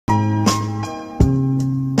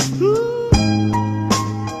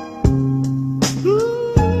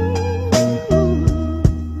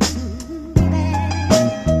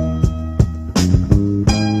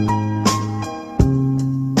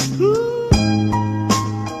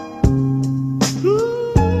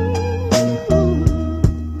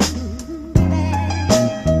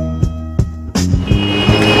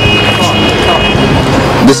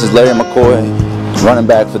is Larry McCoy, running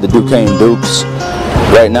back for the Duquesne Dukes.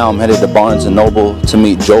 Right now I'm headed to Barnes & Noble to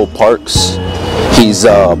meet Joe Parks. He's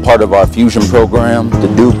part of our fusion program,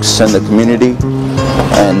 the Dukes and the community,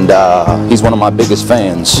 and he's one of my biggest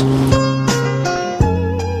fans.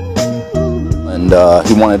 And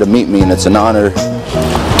he wanted to meet me, and it's an honor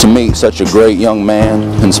to meet such a great young man,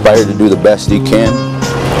 inspired to do the best he can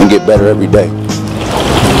and get better every day.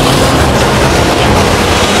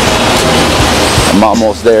 I'm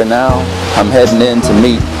almost there now. I'm heading in to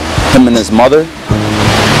meet him and his mother.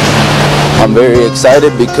 I'm very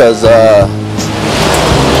excited because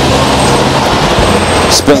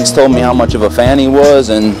Spinks told me how much of a fan he was,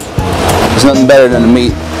 and there's nothing better than to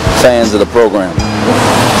meet fans of the program.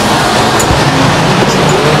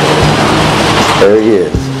 There he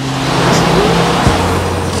is.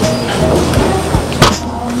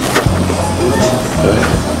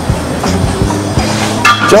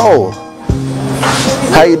 Joe,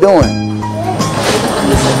 how you doing?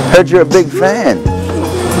 Heard you're a big fan.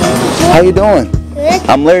 How you doing? Good.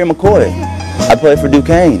 I'm Larry McCoy. I play for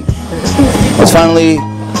Duquesne. It's finally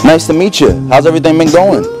nice to meet you. How's everything been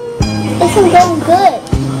going? It's been going good.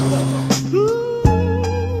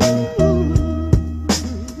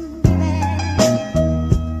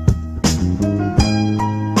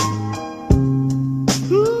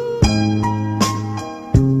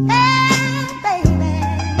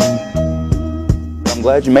 I'm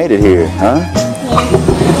glad you made it here, huh?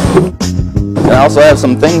 Yeah. And I also have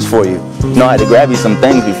some things for you. You know, I had to grab you some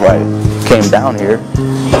things before I came down here.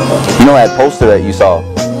 You know that poster that you saw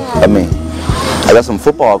of me? I got some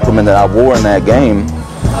football equipment that I wore in that game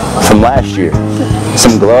from last year.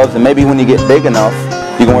 Some gloves, and maybe when you get big enough,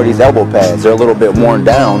 you can wear these elbow pads. They're a little bit worn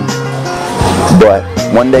down, but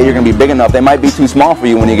one day you're going to be big enough. They might be too small for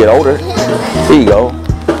you when you get older. Here you go.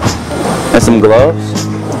 And some gloves.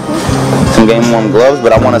 Some game-worn gloves,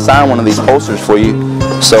 but I want to sign one of these posters for you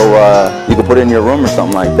so you can put it in your room or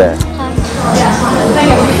something like that.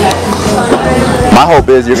 My hope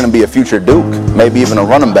is you're going to be a future Duke, maybe even a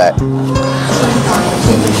running back.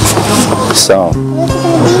 So,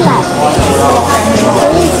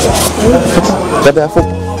 got that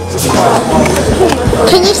football?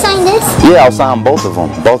 Can you sign this? Yeah, I'll sign both of them.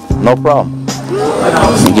 Both, no problem.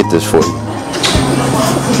 Let me get this for you.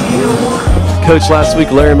 Coach, last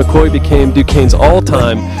week Larry McCoy became Duquesne's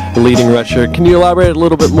all-time leading rusher. Can you elaborate a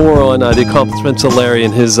little bit more on the accomplishments of Larry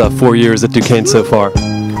in his 4 years at Duquesne so far?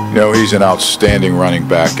 You know, he's an outstanding running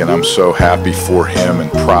back, and I'm so happy for him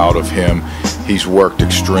and proud of him. He's worked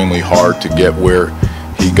extremely hard to get where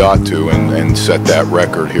he got to and set that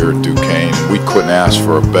record here at Duquesne. We couldn't ask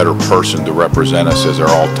for a better person to represent us as our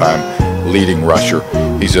all-time leading rusher.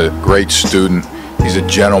 He's a great student. He's a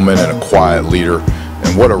gentleman and a quiet leader.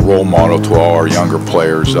 And what a role model to all our younger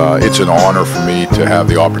players. It's an honor for me to have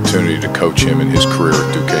the opportunity to coach him in his career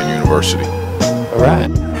at Duquesne University. All right.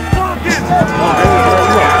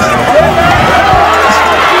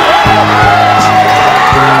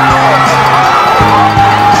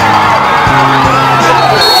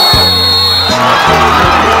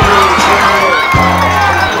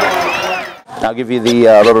 I'll give you the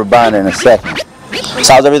rubber binder in a second.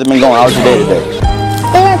 So how's everything been going? How's your day today?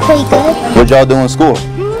 They were pretty good. What y'all do in school? We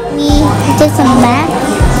did some math.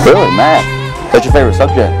 Really? Math? That's your favorite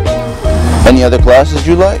subject? Any other classes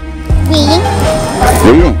you like? Reading.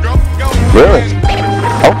 Reading? Really?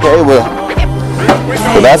 Okay, well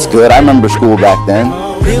that's good. I remember school back then.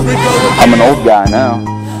 I'm an old guy now.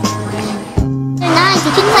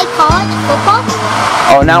 Did you play college football?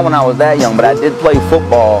 Oh, not when I was that young, but I did play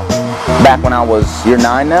football back when I was, you're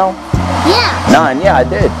 9 now? Yeah. 9, yeah, I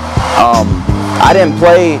did. I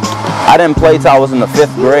didn't play till I was in the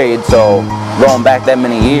 5th grade, so going back that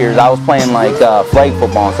many years, I was playing like flag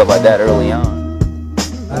football and stuff like that early on.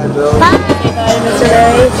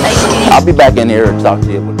 I'll be back in here to talk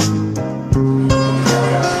to you.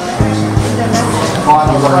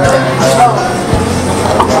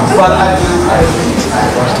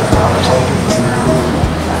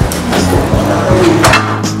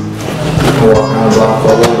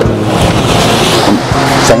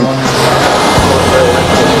 Same.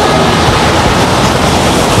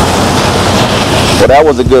 Well, that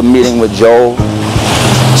was a good meeting with Joel.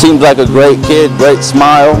 Seems like a great kid, great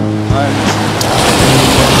smile.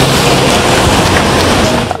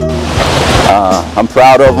 I'm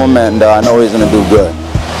proud of him, and I know he's going to do good.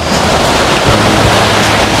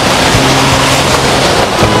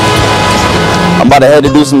 I'm about to head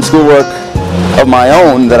to do some schoolwork of my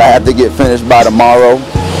own that I have to get finished by tomorrow.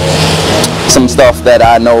 Some stuff that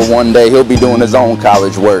I know one day he'll be doing his own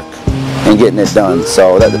college work and getting it done.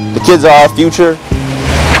 So the kids are our future,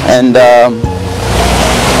 and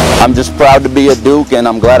I'm just proud to be a Duke, and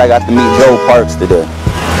I'm glad I got to meet Joe Parks today.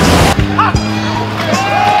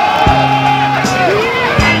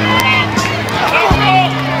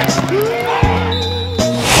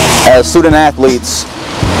 As student athletes,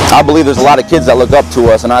 I believe there's a lot of kids that look up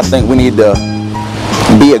to us, and I think we need to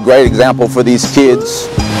be a great example for these kids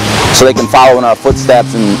so they can follow in our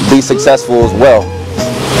footsteps and be successful as well.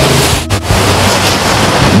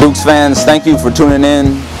 Dukes fans, thank you for tuning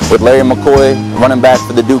in with Larry McCoy, running back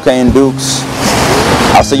for the Duquesne Dukes.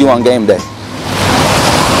 I'll see you on game day.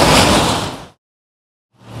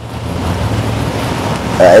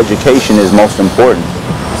 Education is most important.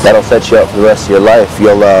 That'll set you up for the rest of your life.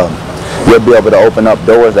 You'll be able to open up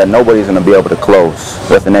doors that nobody's going to be able to close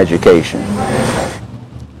with an education.